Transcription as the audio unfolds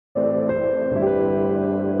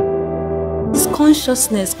It's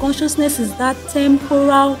consciousness. Consciousness is that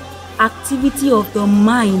temporal activity of the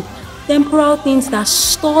mind, temporal things that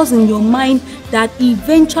stores in your mind that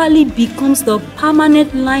eventually becomes the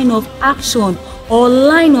permanent line of action or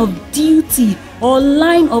line of duty or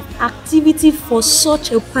line of activity for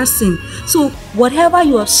such a person. So whatever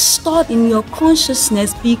you have stored in your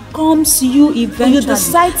consciousness becomes you eventually. You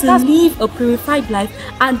decide to live a purified life,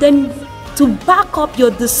 and then to back up your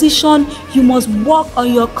decision, you must work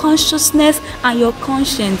on your consciousness and your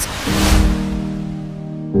conscience.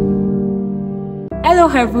 Hello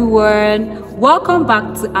everyone, welcome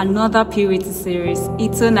back to another Purity series.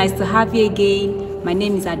 It's so nice to have you again. My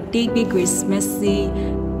name is Adegbe Grace Mercy.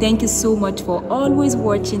 Thank you so much for always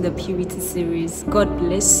watching the Purity series. God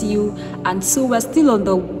bless you. And so we're still on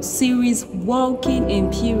the series Walking in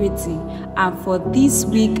Purity. And for this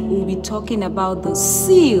week, we'll be talking about the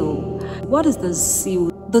seal. What is the seal?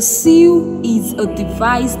 The seal is a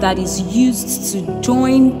device that is used to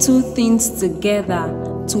join two things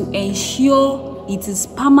together to ensure it is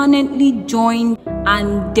permanently joined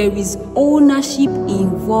and there is ownership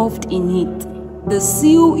involved in it. The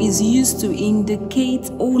seal is used to indicate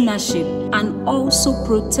ownership and also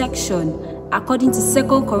protection. According to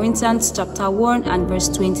 2 Corinthians chapter 1 and verse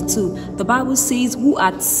 22, the Bible says, "Who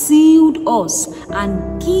hath sealed us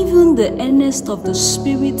and given the earnest of the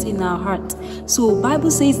Spirit in our heart." So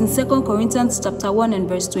Bible says in 2 Corinthians chapter 1 and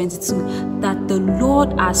verse 22 that the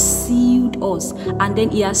Lord has sealed us, and then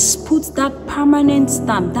He has put that permanent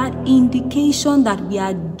stamp, that indication that we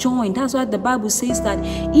are joined. That's why the Bible says that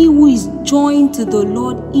he who is joined to the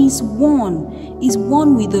Lord is one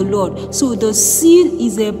with the Lord. So the seal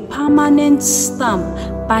is a permanent stamp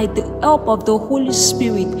by the help of the Holy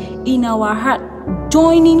Spirit in our heart,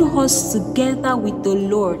 joining us together with the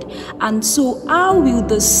Lord. And so how will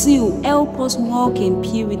the seal help us walk in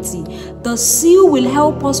purity? The seal will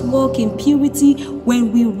help us walk in purity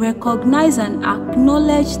when we recognize and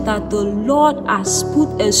acknowledge that the Lord has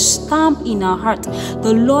put a stamp in our heart.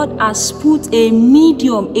 The Lord has put a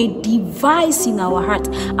medium, a device in our heart.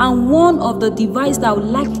 And one of the devices that I would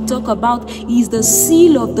like to talk about is the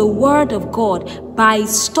seal of the Word of God. By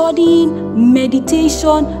studying,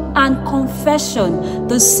 meditation, and confession,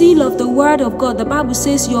 the seal of the Word of God. The Bible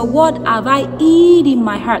says, "Your word have I hid in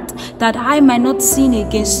my heart, that I might not sin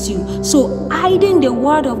against you." So hiding the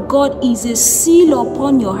Word of God is a seal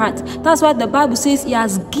upon your heart. That's why the Bible says He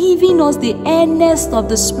has given us the earnest of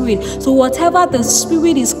the Spirit. So whatever the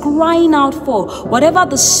Spirit is crying out for, whatever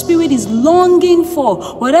the Spirit is longing for,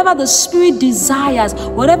 whatever the Spirit desires,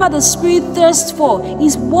 whatever the Spirit thirsts for,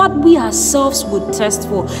 is what we ourselves would thirst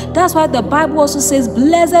for. That's why the Bible also says,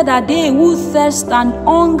 "Blessed are they who thirst and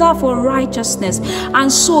hunger for righteousness."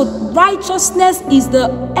 And so righteousness is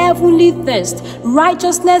the heavenly thirst.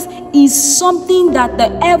 Righteousness is something that the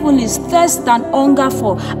heavens thirst and hunger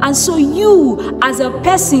for. And so you, as a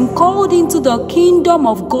person called into the kingdom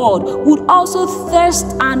of God, would also thirst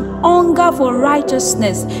and hunger for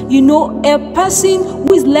righteousness. You know, a person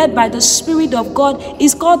who is led by the Spirit of God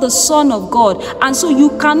is called the Son of God. And so you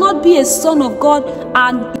cannot be a son of God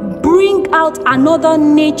and bring out another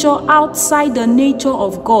nature outside the nature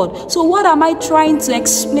of God. So what am I trying to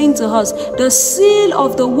explain to us? The seal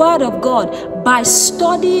of the Word of God. By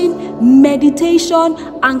studying, meditation,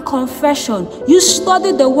 and confession. You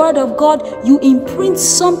study the Word of God, you imprint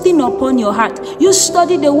something upon your heart. You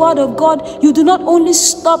study the Word of God, you do not only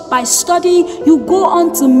stop by studying, you go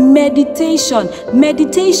on to meditation.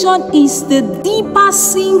 Meditation is the deeper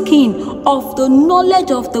sinking of the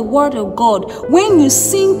knowledge of the Word of God. When you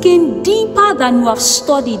sink in deeper than you have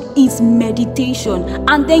studied, is meditation.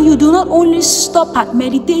 And then you do not only stop at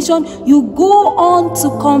meditation, you go on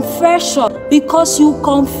to confession. Because you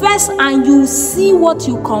confess and you see what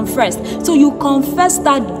you confess. So you confess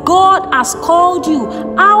that God has called you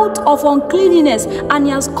out of uncleanness and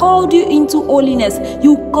He has called you into holiness.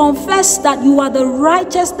 You confess that you are the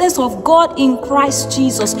righteousness of God in Christ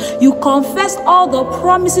Jesus. You confess all the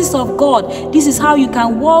promises of God. This is how you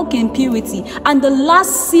can walk in purity. And the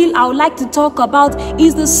last seal I would like to talk about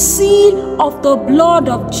is the seal of the blood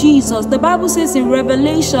of Jesus. The Bible says in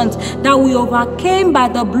Revelations that we overcame by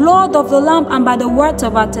the blood of the Lamb and by the word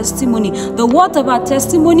of our testimony. The word of our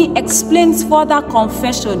testimony explains further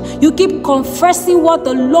confession. You keep confessing what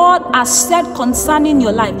the Lord has said concerning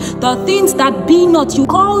your life. The things that be not, you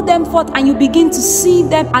call them forth and you begin to see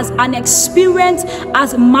them as an experience,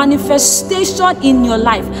 as manifestation in your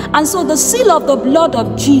life. And so the seal of the blood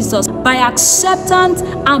of Jesus by acceptance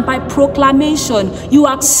and by proclamation. You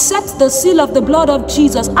accept the seal of the blood of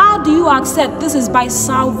Jesus. How do you accept? This is by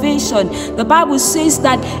salvation. The Bible says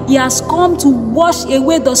that he has come to wash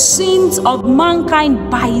away the sins of mankind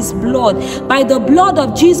by his blood. By the blood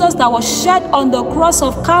of Jesus that was shed on the cross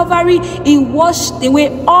of Calvary, he washed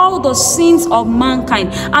away all the sins of mankind.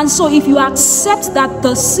 And so if you accept that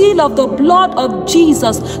the seal of the blood of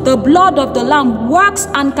Jesus, the blood of the Lamb, works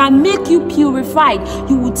and can make you purified,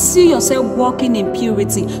 you would see yourself walking in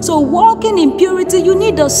purity. So walking in purity, you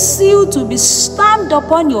need a seal to be stamped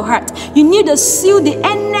upon your heart. You need a seal, the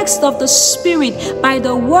annex of the Spirit, by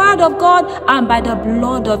the word of God and by the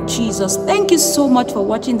blood of Jesus. Thank you so much for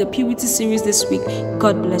watching the Purity series this week.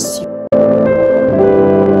 God bless you.